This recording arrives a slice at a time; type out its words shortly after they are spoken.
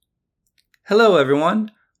Hello,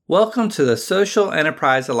 everyone. Welcome to the Social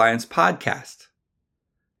Enterprise Alliance podcast.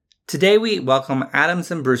 Today we welcome Adam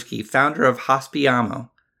Zembruski, founder of Hospiamo.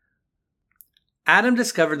 Adam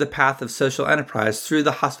discovered the path of social enterprise through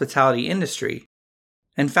the hospitality industry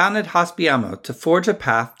and founded Hospiamo to forge a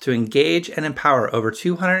path to engage and empower over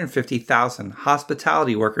 250,000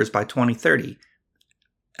 hospitality workers by 2030,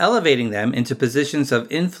 elevating them into positions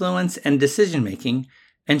of influence and decision-making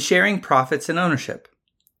and sharing profits and ownership.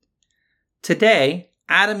 Today,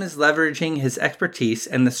 Adam is leveraging his expertise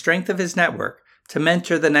and the strength of his network to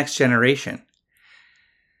mentor the next generation.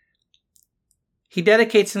 He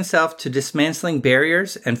dedicates himself to dismantling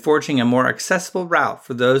barriers and forging a more accessible route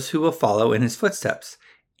for those who will follow in his footsteps,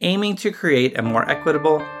 aiming to create a more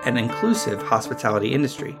equitable and inclusive hospitality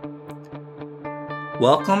industry.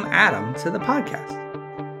 Welcome, Adam, to the podcast.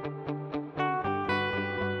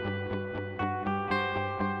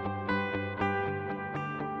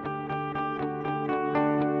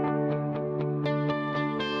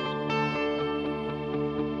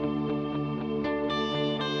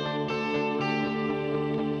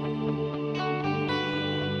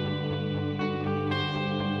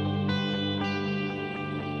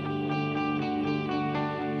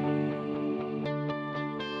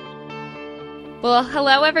 Well,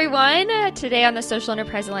 hello, everyone. Today on the Social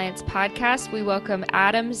Enterprise Alliance podcast, we welcome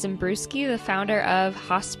Adam Zembruski, the founder of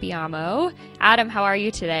Hospiamo. Adam, how are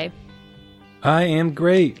you today? I am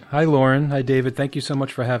great. Hi, Lauren. Hi, David. Thank you so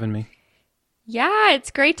much for having me. Yeah,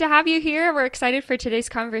 it's great to have you here. We're excited for today's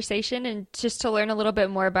conversation and just to learn a little bit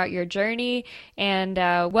more about your journey and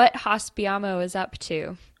what Hospiamo is up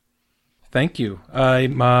to. Thank you.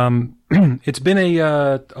 It's been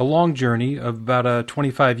a long journey of about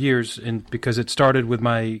 25 years, because it started with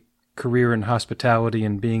my career in hospitality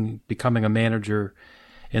and becoming a manager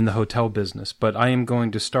in the hotel business. But I am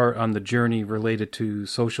going to start on the journey related to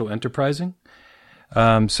social enterprising.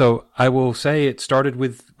 So I will say it started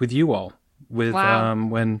with you all,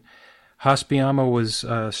 when Hospiamo was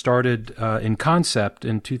started in concept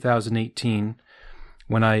in 2018,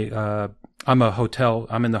 when I'm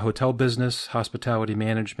in the hotel business, hospitality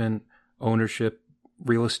management, ownership,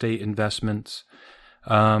 real estate investments,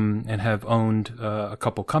 and have owned a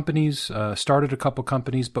couple companies, started a couple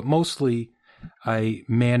companies, but mostly I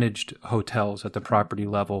managed hotels at the property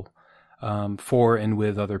level for and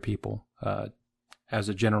with other people, as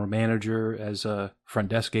a general manager, as a front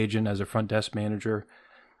desk agent, as a front desk manager,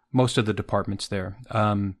 most of the departments there.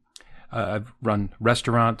 I've run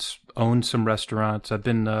restaurants, owned some restaurants. I've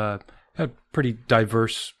been had pretty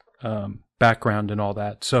diverse background and all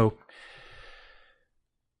that. So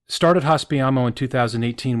started Hospiamo in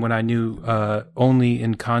 2018 when I knew only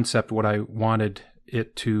in concept what I wanted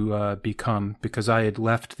it to become, because I had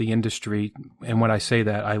left the industry. And when I say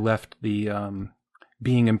that, I left the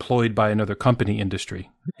being employed by another company industry.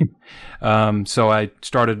 So I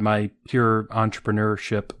started my pure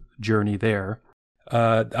entrepreneurship journey there.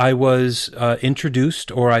 I was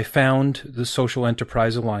introduced, or I found the Social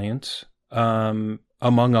Enterprise Alliance,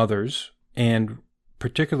 among others, and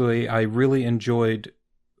particularly I really enjoyed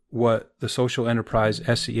what the Social Enterprise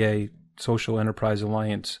SEA, Social Enterprise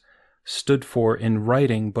Alliance, stood for in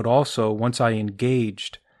writing, but also once I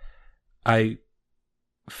engaged, I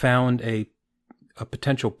found a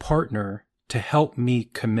potential partner to help me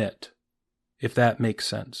commit, if that makes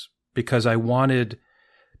sense, because I wanted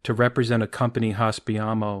to represent a company,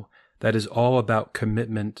 Hospiamo, that is all about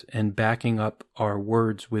commitment and backing up our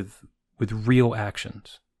words with real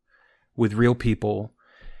actions, with real people.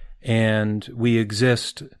 And we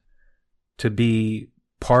exist to be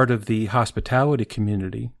part of the hospitality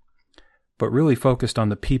community, but really focused on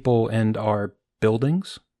the people and our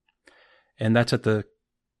buildings. And that's at the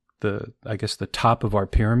top of our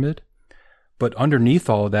pyramid. But underneath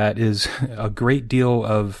all of that is a great deal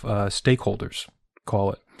of stakeholders,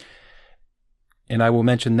 call it. And I will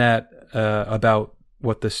mention that about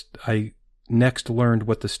I next learned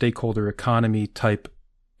what the stakeholder economy type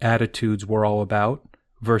attitudes were all about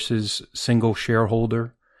versus single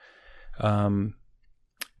shareholder. And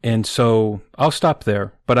so I'll stop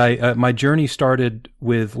there. But my journey started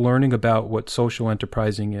with learning about what social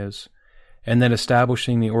enterprising is, and then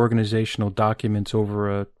establishing the organizational documents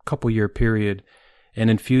over a couple-year period and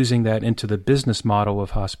infusing that into the business model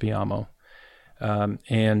of Hospiamo.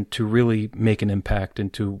 And to really make an impact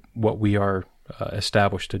into what we are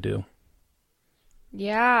established to do.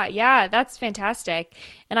 Yeah, that's fantastic.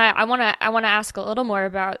 And I want to ask a little more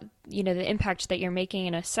about, the impact that you're making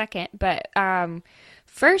in a second. But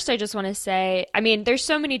first, I just want to say, there's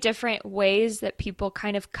so many different ways that people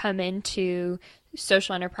kind of come into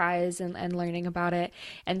social enterprise and learning about it.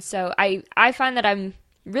 And so I find that I'm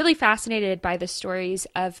really fascinated by the stories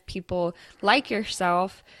of people like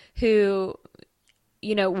yourself who,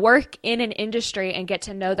 work in an industry and get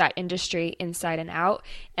to know that industry inside and out,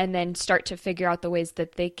 and then start to figure out the ways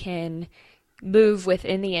that they can move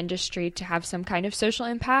within the industry to have some kind of social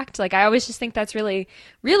impact. Like, I always just think that's really,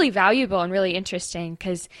 really valuable and really interesting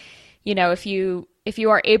because, if you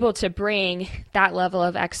are able to bring that level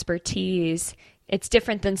of expertise, it's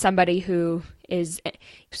different than somebody who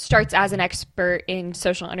starts as an expert in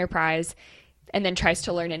social enterprise and then tries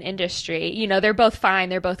to learn an industry. They're both fine,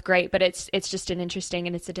 they're both great, but it's just an interesting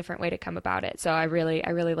and it's a different way to come about it. So I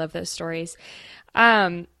really love those stories.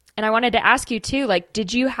 And I wanted to ask you too, like,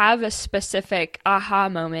 did you have a specific aha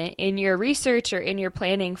moment in your research or in your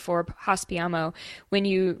planning for Hospiamo when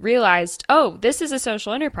you realized, oh, this is a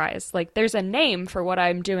social enterprise? Like, there's a name for what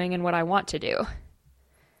I'm doing and what I want to do.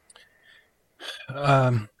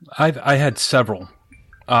 I had several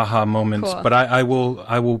aha moments, Cool. but I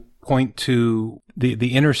will point to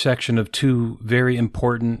the intersection of two very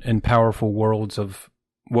important and powerful worlds of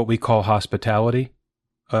what we call hospitality.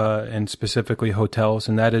 And specifically hotels,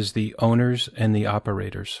 and that is the owners and the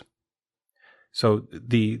operators. So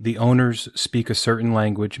the owners speak a certain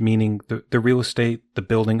language, meaning the real estate, the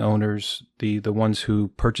building owners, the ones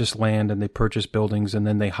who purchase land and they purchase buildings, and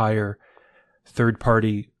then they hire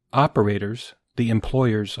third-party operators, the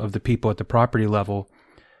employers of the people at the property level,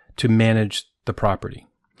 to manage the property.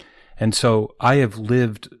 And so I have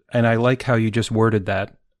lived, and I like how you just worded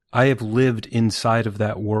that, I have lived inside of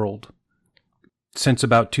that world since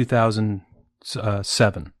about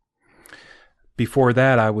 2007. Before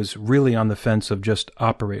that, I was really on the fence of just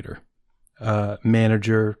operator,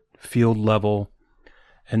 manager, field level.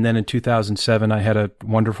 And then in 2007, I had a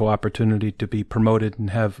wonderful opportunity to be promoted and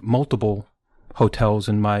have multiple hotels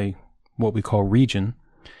in my, what we call region.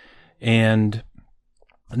 And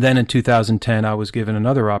then in 2010, I was given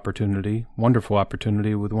another opportunity, wonderful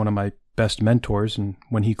opportunity with one of my best mentors. And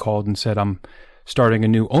when he called and said, I'm starting a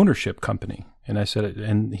new ownership company.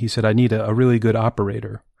 And he said, I need a really good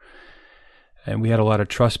operator. And we had a lot of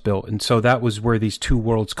trust built. And so that was where these two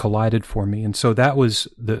worlds collided for me. And so that was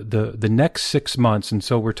the next 6 months. And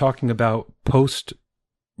so we're talking about post,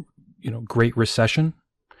 Great Recession,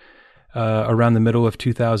 around the middle of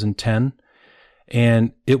 2010.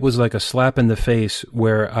 And it was like a slap in the face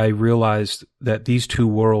where I realized that these two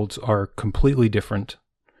worlds are completely different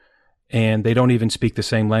and they don't even speak the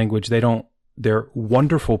same language. They're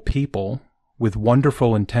wonderful people with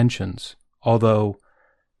wonderful intentions, although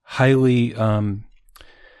highly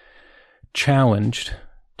challenged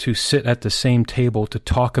to sit at the same table to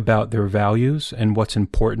talk about their values and what's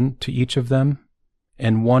important to each of them.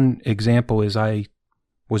 And one example is I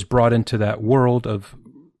was brought into that world of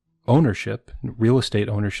ownership, real estate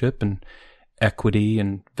ownership and equity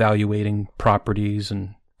and valuating properties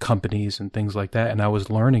and companies and things like that. And I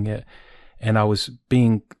was learning it, and I was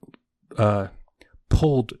being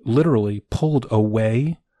literally pulled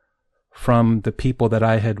away from the people that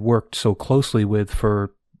I had worked so closely with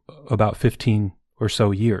for about 15 or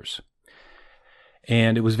so years.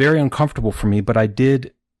 And it was very uncomfortable for me, but I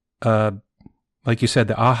did, like you said,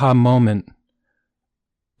 the aha moment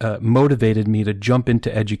motivated me to jump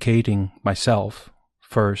into educating myself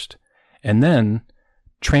first, and then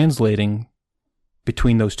translating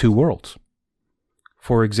between those two worlds.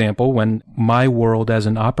 For example, when my world as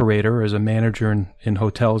an operator, as a manager in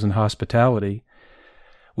hotels and hospitality,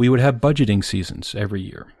 we would have budgeting seasons every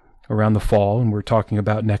year around the fall, and we're talking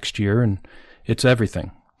about next year, and it's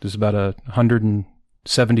everything. There's about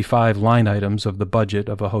 175 line items of the budget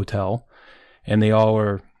of a hotel, and they all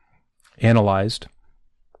are analyzed.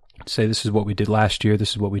 Say, this is what we did last year,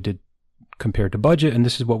 this is what we did compared to budget, and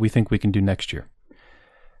this is what we think we can do next year.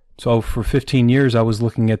 So for 15 years, I was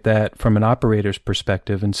looking at that from an operator's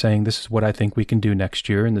perspective and saying, this is what I think we can do next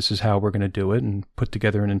year, and this is how we're going to do it, and put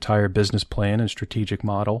together an entire business plan and strategic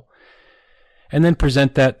model, and then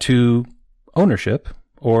present that to ownership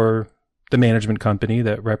or the management company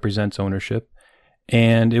that represents ownership.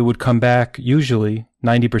 And it would come back usually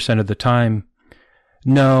 90% of the time,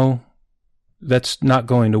 no, that's not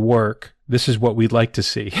going to work. This is what we'd like to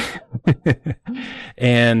see.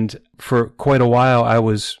 And for quite a while, I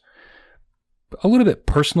was a little bit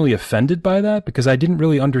personally offended by that because I didn't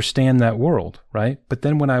really understand that world, right? But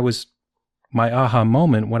then my aha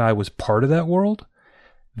moment, when I was part of that world,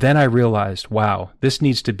 then I realized, wow, this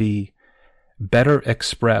needs to be better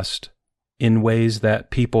expressed in ways that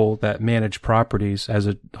people that manage properties, as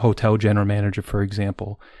a hotel general manager, for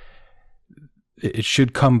example, it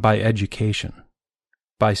should come by education,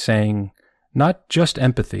 by saying not just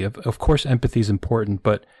empathy. Of course, empathy is important,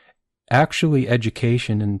 but actually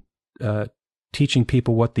education and teaching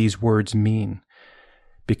people what these words mean,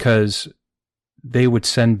 because they would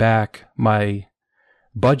send back my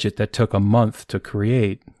budget that took a month to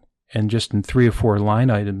create, and just in 3 or 4 line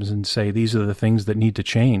items, and say, these are the things that need to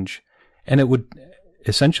change. And it would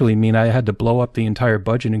essentially mean I had to blow up the entire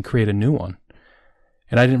budget and create a new one.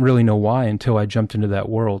 And I didn't really know why until I jumped into that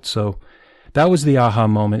world. So that was the aha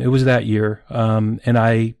moment. It was that year. And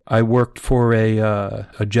I worked for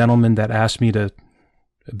a gentleman that asked me to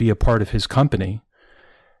be a part of his company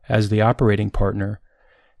as the operating partner.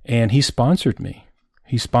 And he sponsored me.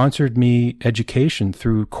 He sponsored me education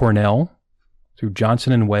through Cornell, through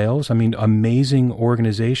Johnson & Wales. I mean, amazing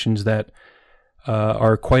organizations that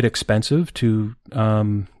are quite expensive to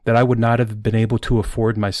that I would not have been able to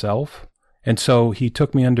afford myself. And so he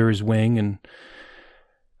took me under his wing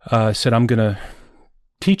and said, I'm going to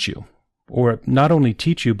teach you, or not only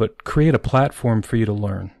teach you, but create a platform for you to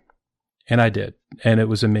learn. And I did. And it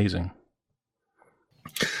was amazing.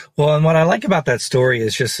 Well, and what I like about that story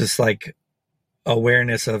is just this like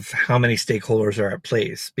awareness of how many stakeholders are at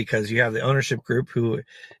place, because you have the ownership group who,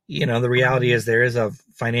 you know, the reality is there is a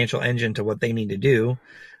financial engine to what they need to do.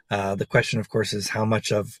 The question, of course, is how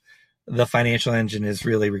much of the financial engine is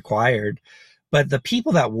really required. But the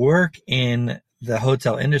people that work in the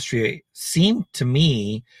hotel industry seem to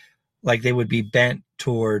me like they would be bent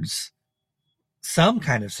towards some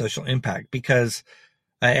kind of social impact, because,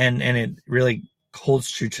 and it really holds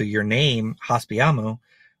true to your name, Hospiamo,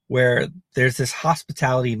 where there's this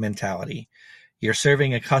hospitality mentality. You're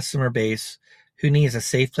serving a customer base who needs a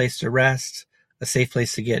safe place to rest, a safe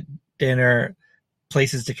place to get dinner,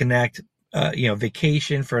 places to connect,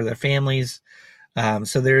 vacation for their families.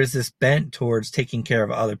 So there is this bent towards taking care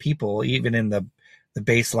of other people, even in the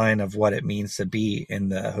baseline of what it means to be in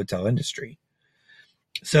the hotel industry.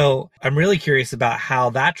 So I'm really curious about how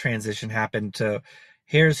that transition happened to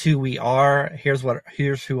here's who we are, here's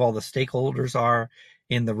who all the stakeholders are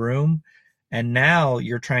in the room. And now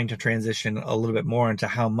you're trying to transition a little bit more into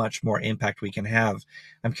how much more impact we can have.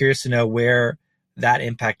 I'm curious to know where that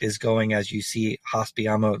impact is going as you see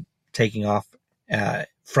Hospiamo taking off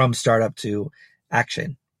from startup to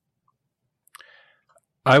action.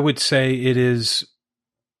 I would say it is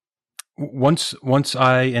once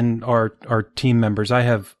I and our team members, I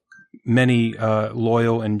have many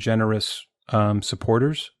loyal and generous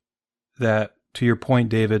supporters that, to your point,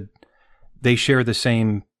 David, they share the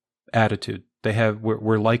same attitude.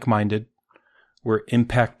 We're like-minded, we're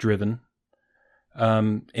impact-driven,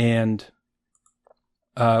 and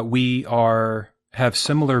we have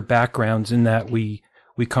similar backgrounds in that we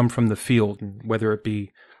come from the field, whether it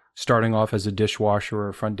be starting off as a dishwasher or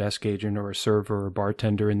a front desk agent or a server or a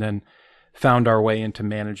bartender, and then found our way into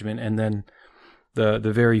management, and then the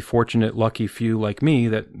very fortunate, lucky few like me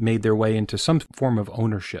that made their way into some form of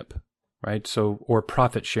ownership, right? So, or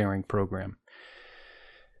profit sharing program.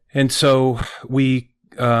 And so we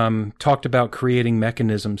talked about creating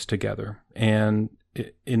mechanisms together and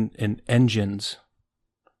in engines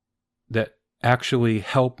that actually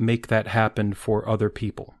help make that happen for other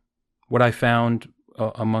people. What I found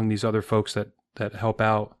among these other folks that help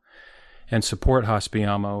out and support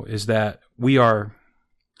Hospiamo is that we are,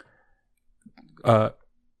 I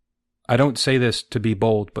don't say this to be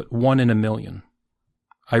bold, but 1 in a million.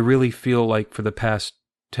 I really feel like for the past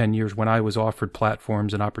 10 years, when I was offered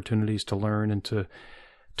platforms and opportunities to learn and to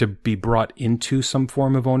be brought into some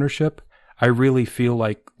form of ownership, I really feel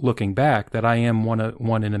like, looking back, that I am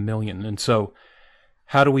one in a million. And so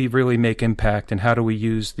how do we really make impact, and how do we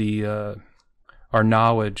use our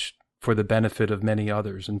knowledge for the benefit of many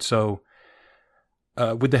others? And so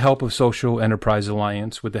with the help of Social Enterprise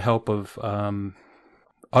Alliance, with the help of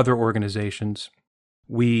other organizations,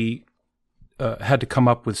 we had to come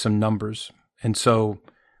up with some numbers. And so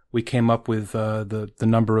we came up with the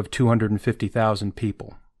number of 250,000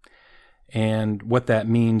 people. And what that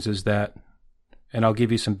means is that, and I'll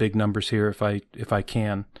give you some big numbers here if I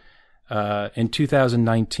can. In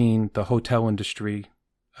 2019, the hotel industry,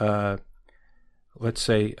 let's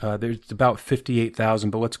say there's about 58,000,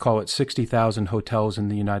 but let's call it 60,000 hotels in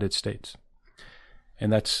the United States.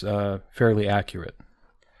 And that's fairly accurate.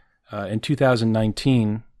 In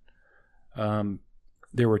 2019,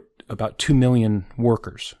 there were about 2 million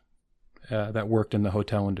workers that worked in the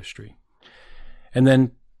hotel industry. And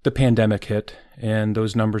then the pandemic hit, and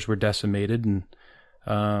those numbers were decimated, and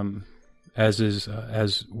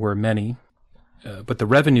as were many. But the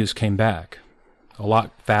revenues came back a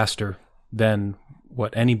lot faster than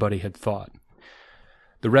what anybody had thought.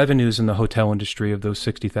 The revenues in the hotel industry of those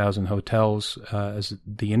 60,000 hotels as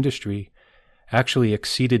the industry actually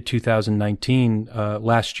exceeded 2019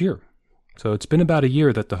 last year So it's been about a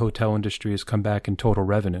year that the hotel industry has come back in total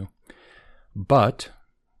revenue. But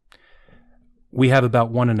we have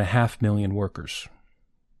about 1.5 million workers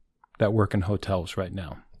that work in hotels right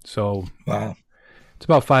now. So wow. It's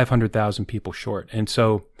about 500,000 people short. And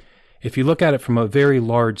so if you look at it from a very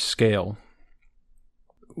large scale,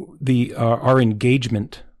 our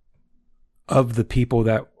engagement of the people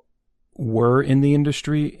that were in the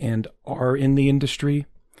industry and are in the industry,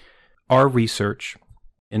 our research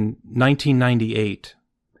in 1998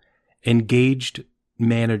 engaged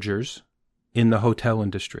managers in the hotel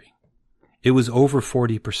industry. It was over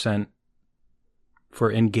 40%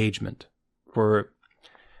 for engagement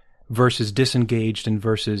versus disengaged and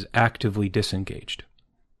versus actively disengaged.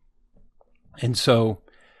 And so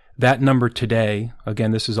that number today,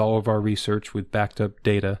 again, this is all of our research with backed up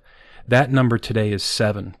data, that number today is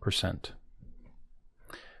 7%.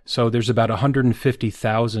 So there's about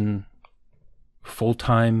 150,000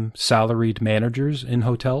 full-time salaried managers in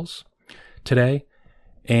hotels today,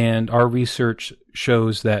 and our research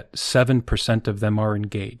shows that 7% of them are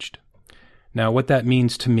engaged. Now, what that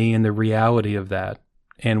means to me and the reality of that,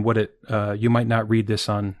 and what you might not read this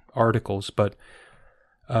on articles, but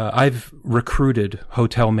I've recruited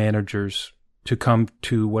hotel managers to come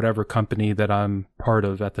to whatever company that I'm part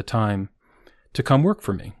of at the time to come work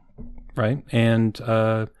for me, right?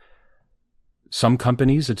 And some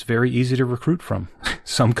companies, it's very easy to recruit from.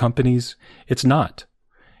 Some companies, it's not.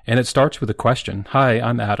 And it starts with a question. Hi,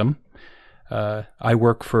 I'm Adam. I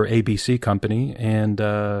work for ABC Company, and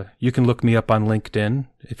you can look me up on LinkedIn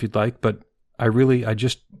if you'd like, but I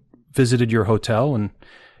just visited your hotel, and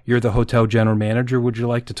you're the hotel general manager. Would you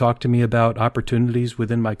like to talk to me about opportunities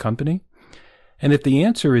within my company? And if the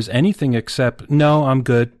answer is anything except, no, I'm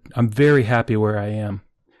good, I'm very happy where I am,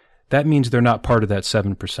 that means they're not part of that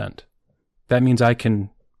 7%. That means I can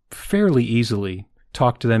fairly easily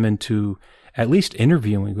talk to them into at least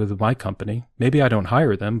interviewing with my company. Maybe I don't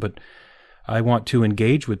hire them, but I want to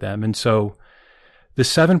engage with them. And so the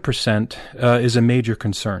 7% is a major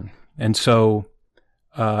concern. And so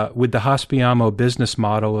with the Hospiamo business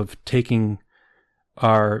model of taking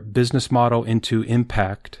our business model into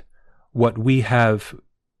impact, what we have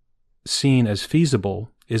seen as feasible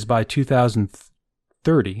is by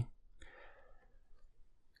 2030,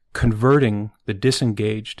 converting the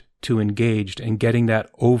disengaged to engaged and getting that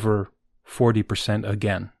over 40%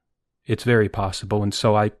 again. It's very possible. And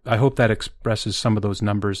so I hope that expresses some of those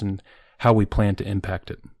numbers and how we plan to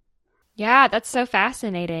impact it. Yeah, that's so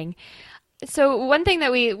fascinating. So one thing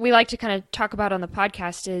that we like to kind of talk about on the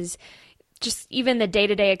podcast is just even the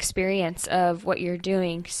day-to-day experience of what you're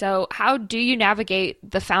doing. So how do you navigate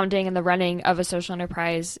the founding and the running of a social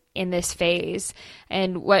enterprise in this phase?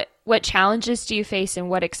 And what challenges do you face, and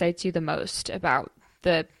what excites you the most about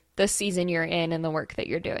the season you're in and the work that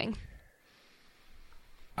you're doing?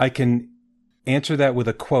 I can answer that with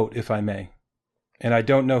a quote, if I may. And I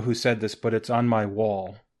don't know who said this, but it's on my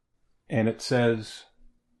wall. And it says,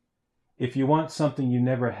 if you want something you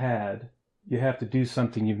never had, you have to do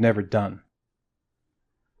something you've never done.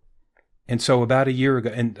 And so about a year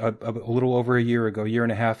ago, and a little over a year ago, year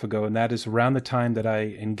and a half ago, and that is around the time that I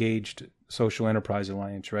engaged Social Enterprise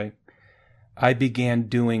Alliance, right? I began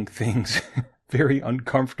doing things very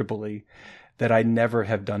uncomfortably that I never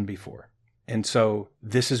have done before. And so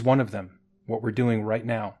this is one of them, what we're doing right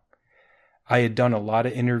now. I had done a lot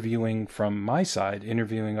of interviewing from my side,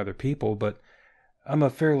 interviewing other people, but I'm a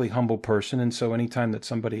fairly humble person. And so anytime that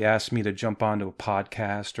somebody asks me to jump onto a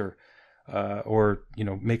podcast or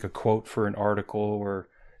make a quote for an article or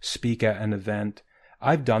speak at an event,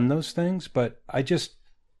 I've done those things, but I just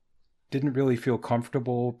didn't really feel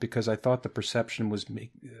comfortable because I thought the perception was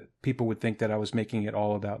people would think that I was making it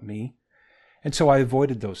all about me. And so I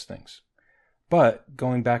avoided those things. But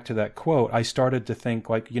going back to that quote, I started to think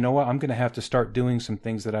like, you know what, I'm going to have to start doing some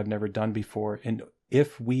things that I've never done before. And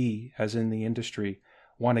if we, as in the industry,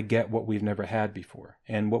 want to get what we've never had before,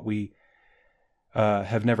 and what we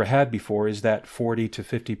have never had before is that 40 to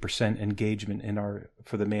 50% engagement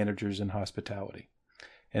for the managers in hospitality.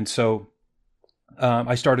 And so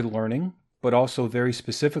I started learning, but also very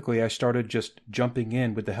specifically, I started just jumping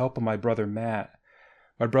in with the help of my brother Matt.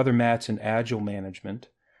 My brother Matt's in agile management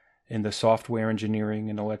in the software engineering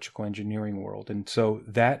and electrical engineering world. And so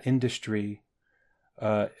that industry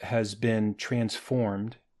has been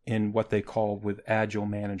transformed in what they call with agile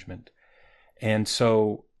management. And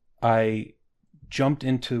so I jumped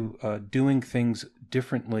into doing things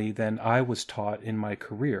differently than I was taught in my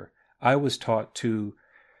career. I was taught to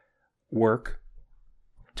work,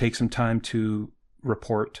 take some time to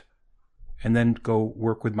report, and then go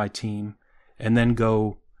work with my team, and then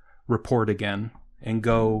go report again, and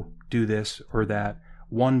go do this or that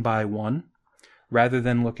one by one, rather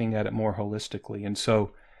than looking at it more holistically. And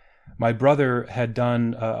so my brother had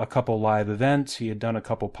done a couple live events. He had done a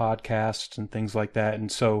couple podcasts and things like that.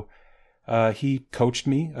 And so he coached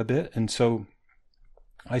me a bit. And so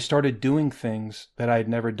I started doing things that I had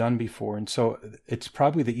never done before. And so it's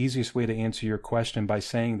probably the easiest way to answer your question by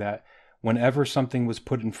saying that whenever something was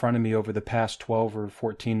put in front of me over the past 12 or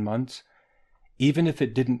 14 months, even if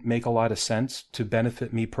it didn't make a lot of sense to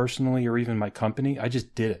benefit me personally or even my company, I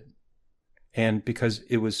just did it. And because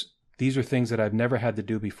these are things that I've never had to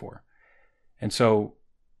do before. And so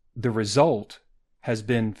the result has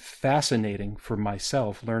been fascinating for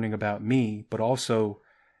myself, learning about me, but also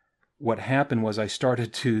what happened was I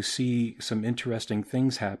started to see some interesting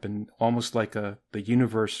things happen, almost like the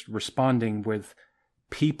universe responding with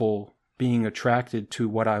people being attracted to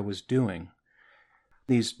what I was doing.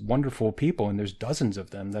 These wonderful people, and there's dozens of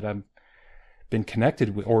them that I've been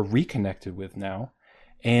connected with or reconnected with now.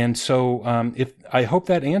 And so I hope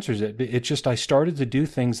that answers it. It's just I started to do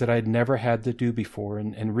things that I'd never had to do before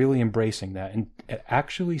and really embracing that and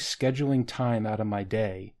actually scheduling time out of my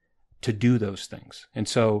day to do those things. And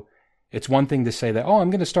so it's one thing to say that, oh,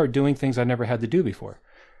 I'm going to start doing things I never had to do before.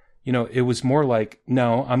 It was more like,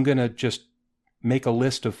 no, I'm going to just make a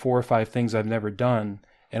list of 4 or 5 things I've never done,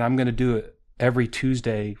 and I'm going to do it every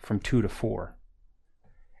Tuesday from 2 to 4.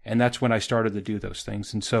 And that's when I started to do those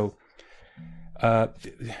things. And so,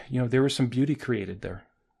 there was some beauty created there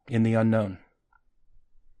in the unknown.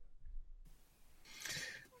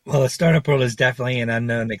 Well, the startup world is definitely an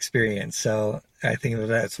unknown experience. So I think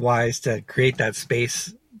that's wise to create that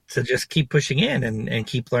space to just keep pushing in and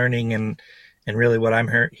keep learning. And really what I'm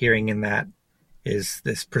hearing in that is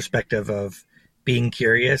this perspective of being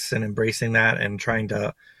curious and embracing that and trying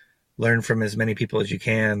to learn from as many people as you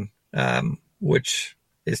can, which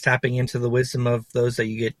is tapping into the wisdom of those that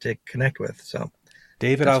you get to connect with. So,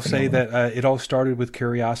 David, I'll say that it all started with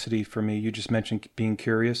curiosity for me. You just mentioned being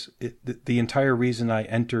curious. The entire reason I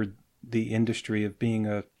entered the industry of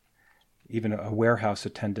being even a warehouse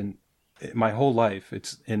attendant my whole life,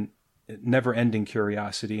 it's in never-ending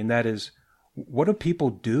curiosity, and that is, what do people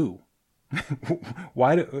do?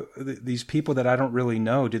 Why do these people that I don't really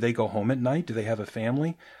know, do they go home at night? Do they have a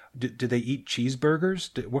family? Do they eat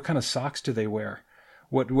cheeseburgers? What kind of socks do they wear?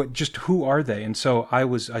 Just who are they? And so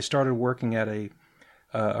I started working at a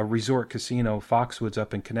resort casino, Foxwoods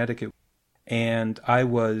up in Connecticut, and I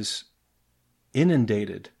was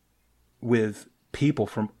inundated with people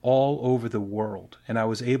from all over the world, and I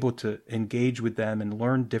was able to engage with them and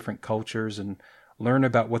learn different cultures and learn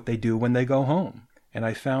about what they do when they go home. And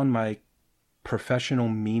I found my professional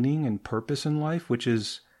meaning and purpose in life, which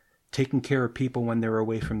is taking care of people when they're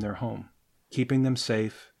away from their home, keeping them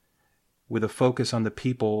safe, with a focus on the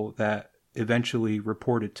people that eventually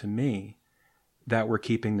reported to me that were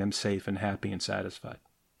keeping them safe and happy and satisfied,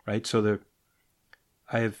 right? So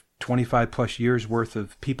I have 25 plus years worth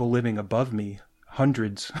of people living above me,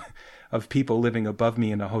 hundreds of people living above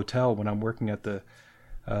me in a hotel when I'm working at the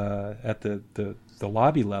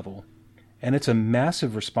lobby level. And it's a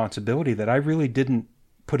massive responsibility that I really didn't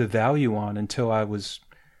put a value on until I was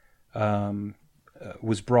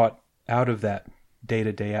brought out of that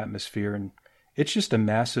day-to-day atmosphere. And it's just a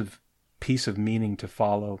massive piece of meaning to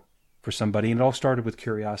follow for somebody. And it all started with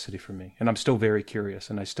curiosity for me. And I'm still very curious,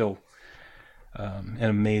 and I still am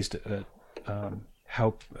amazed at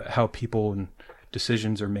how people and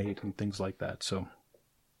decisions are made and things like that. So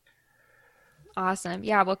awesome.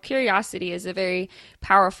 Yeah, well, curiosity is a very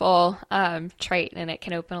powerful trait, and it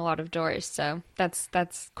can open a lot of doors. So that's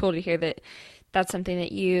cool to hear that that's something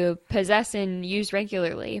that you possess and use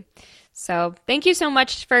regularly. So thank you so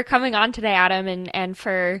much for coming on today, Adam, and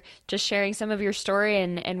for just sharing some of your story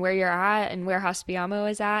and where you're at and where Hospiamo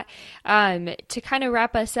is at. To kind of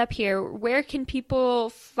wrap us up here, where can people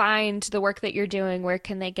find the work that you're doing? Where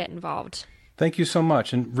can they get involved? Thank you so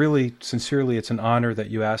much. And really, sincerely, it's an honor that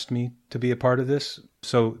you asked me to be a part of this.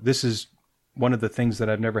 So this is one of the things that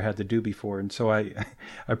I've never had to do before. And so I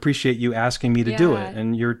appreciate you asking me to do it.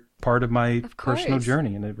 And you're part of my personal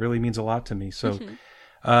journey, and it really means a lot to me. So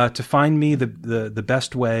to find me, the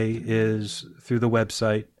best way is through the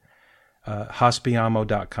website,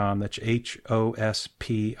 hospiamo.com. That's HOSPIAMO.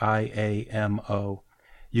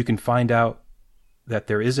 You can find out that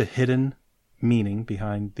there is a hidden meaning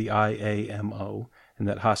behind the IAMO, and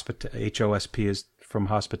that HOSP is from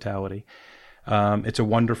hospitality. It's a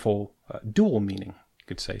wonderful dual meaning, you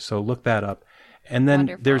could say. So look that up. And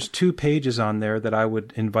then there's 2 pages on there that I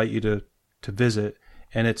would invite you to visit,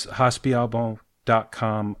 and it's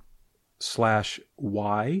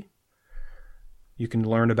hospiamo.com/Y, You can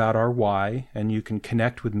learn about our why, and you can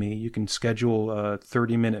connect with me. You can schedule a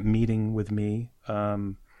 30-minute meeting with me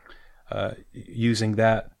using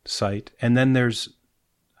that site. And then there's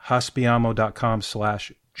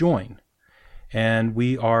hospiamo.com/join. And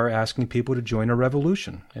we are asking people to join a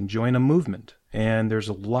revolution and join a movement. And there's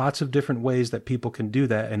lots of different ways that people can do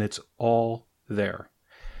that, and it's all there.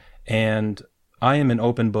 And I am an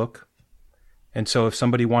open book. And so if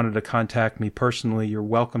somebody wanted to contact me personally, you're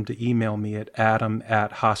welcome to email me at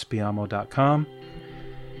adam@hospiamo.com.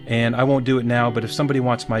 And I won't do it now, but if somebody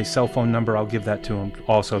wants my cell phone number, I'll give that to them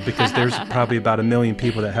also, because there's probably about 1 million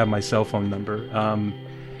people that have my cell phone number.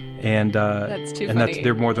 That's too funny.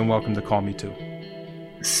 They're more than welcome to call me too.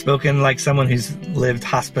 Spoken like someone who's lived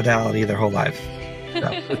hospitality their whole life. So.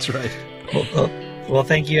 That's right. Well,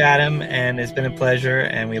 thank you, Adam, and it's been a pleasure,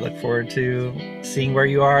 and we look forward to seeing where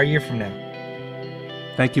you are a year from now.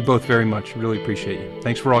 Thank you both very much. Really appreciate you.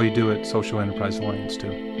 Thanks for all you do at Social Enterprise Alliance,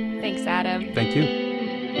 too. Thanks, Adam. Thank you.